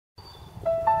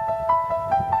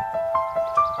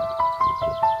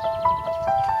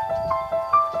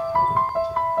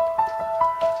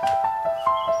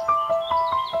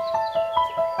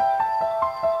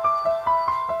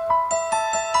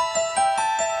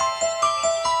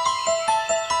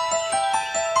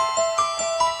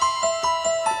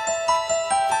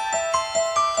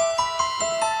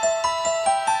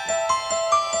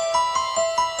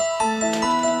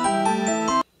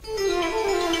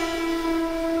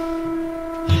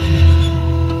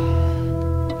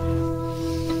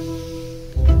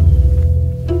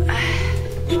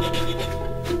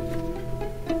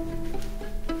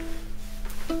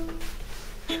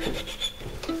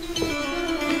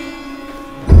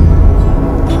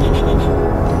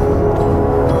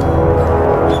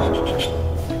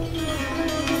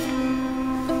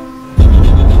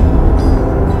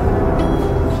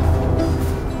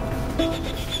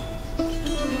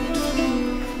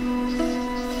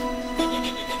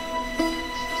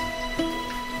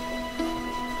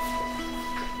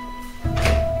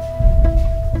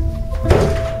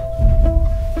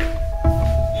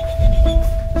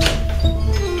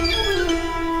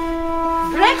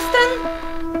Braxton!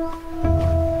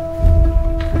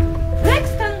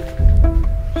 Braxton!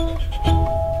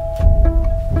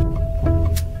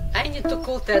 I need to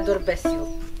call Theodor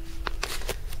Basil.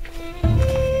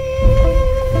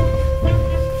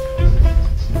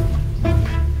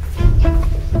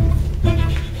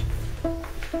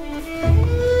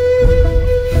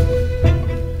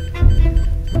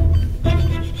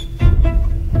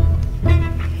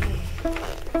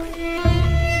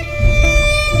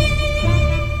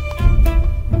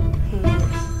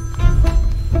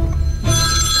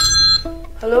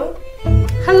 Hello?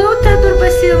 Hello, Theodor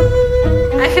Basil.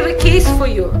 I have a case for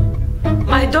you.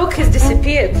 My dog has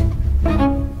disappeared.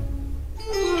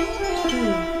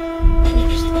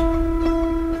 Interesting.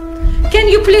 Can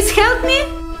you please help me?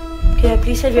 Can I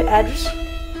please have your address?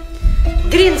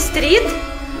 Green Street,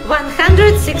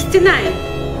 169.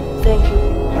 Thank you.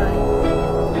 Bye.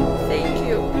 Thank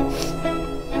you.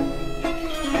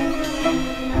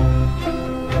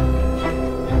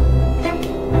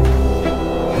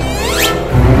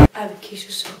 I have a case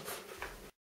of soap.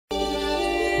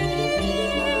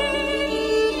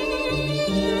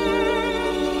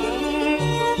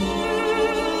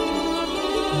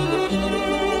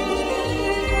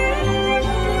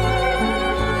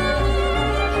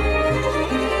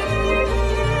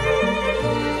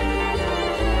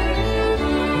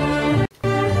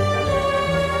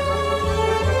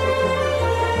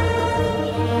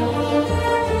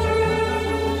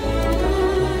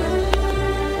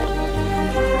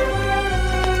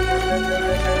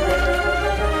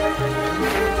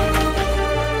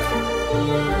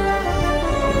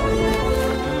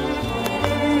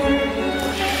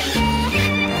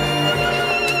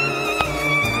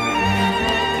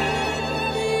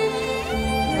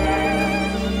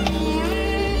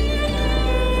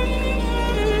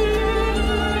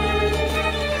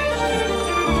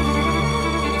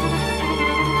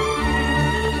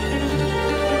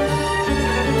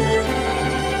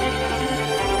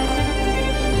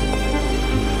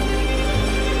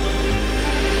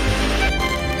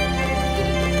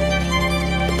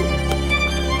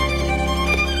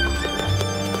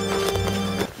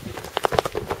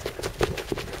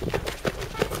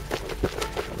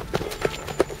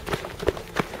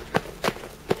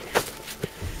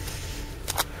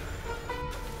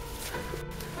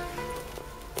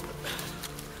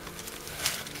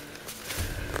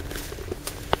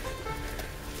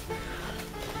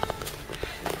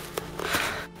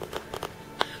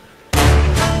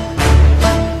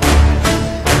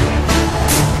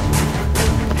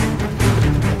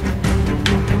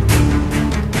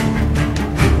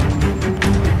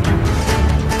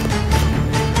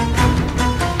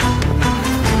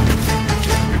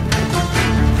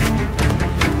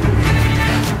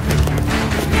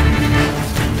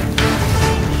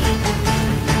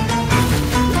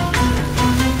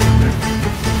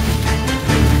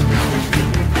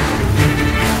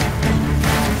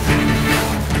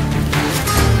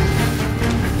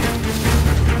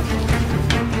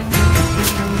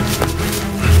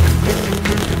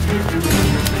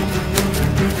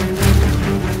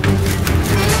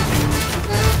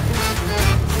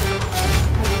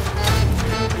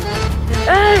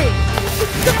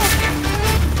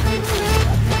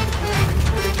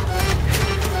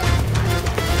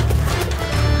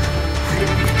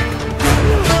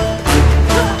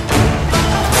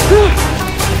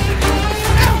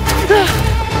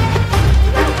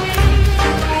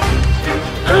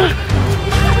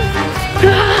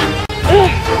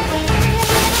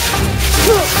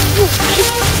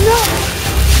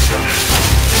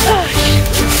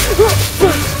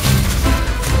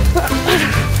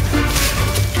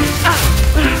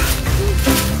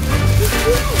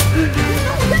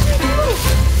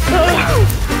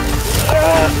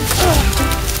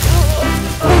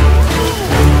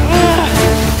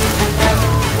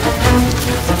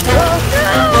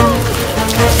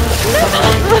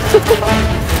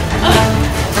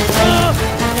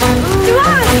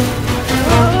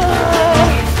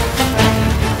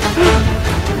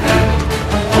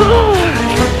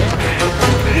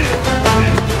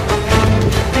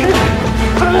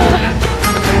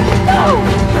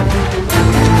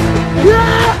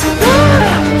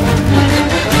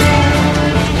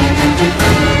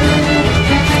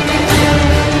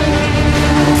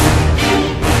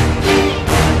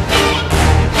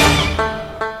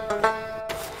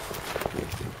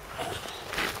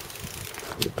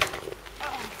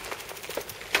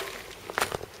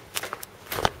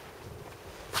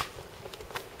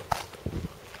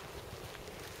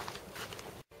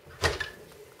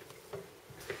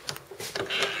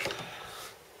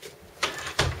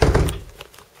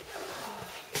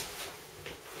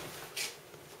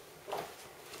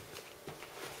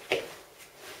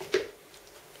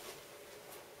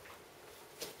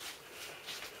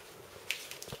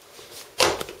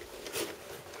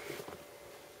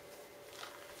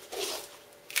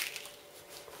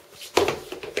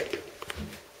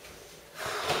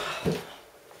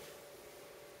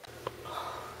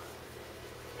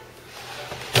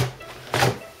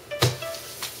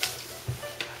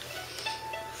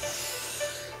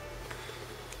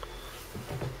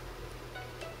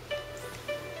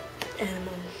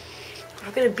 animal.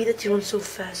 How can it be that he runs so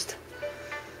fast?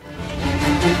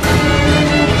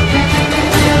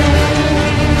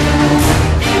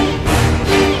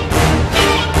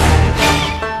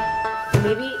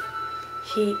 Maybe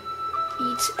he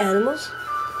eats animals,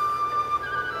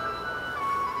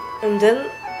 and then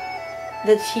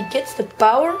that he gets the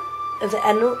power of the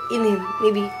animal in him,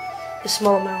 maybe a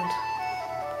small amount.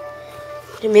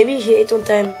 And maybe he ate one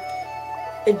time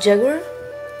a jaguar,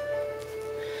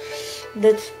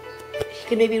 that he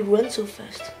can maybe run so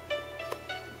fast.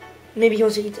 Maybe he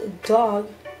wants to eat a dog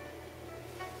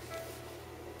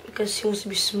because he wants to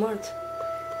be smart.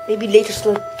 Maybe later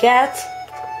still a cat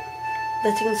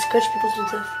that he can scratch people to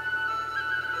death.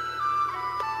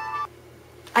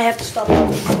 I have to stop.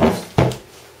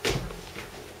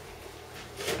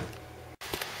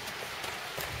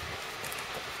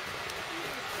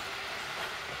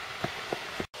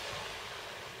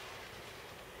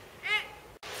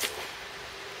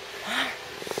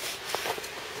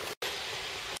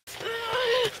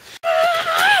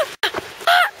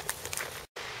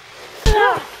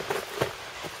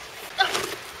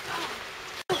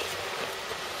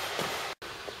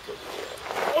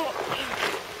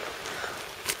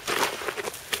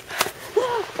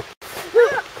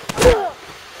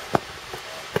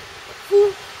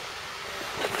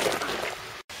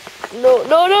 No,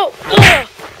 no, no!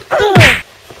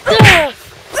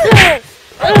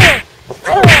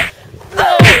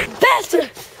 Bastard!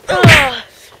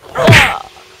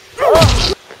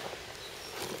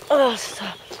 Oh,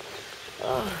 stop.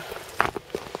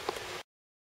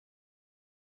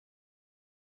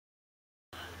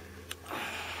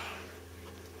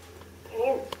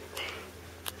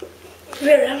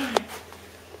 Where am I?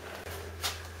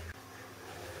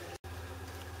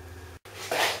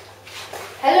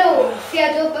 Hello,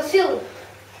 Theodor Basil.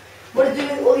 What are you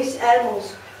doing with all these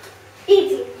animals?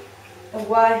 Eating. And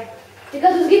why?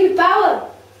 Because it gives me power.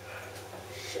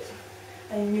 Shit.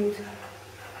 I knew it.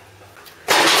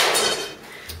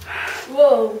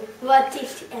 Whoa, what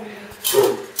tasty animal.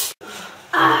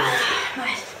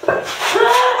 Nice.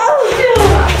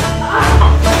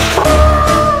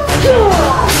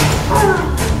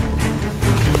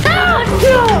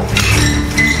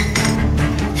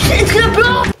 It's gonna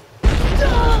blow!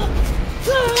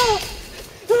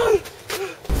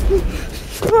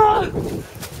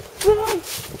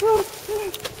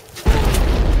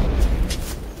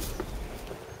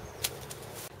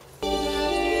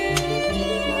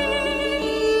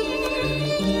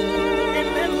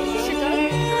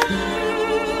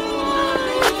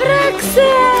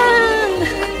 Braxton!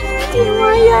 Ты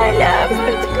моя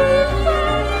лапочка!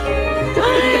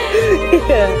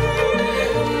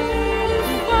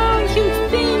 Wow,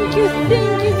 thank you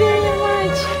very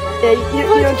much. Yeah, you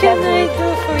What don't can have I to. do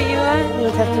for you? You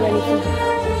don't have to do anything.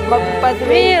 By the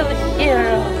way, Real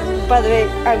hero.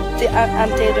 I'm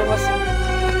Theodor Basil.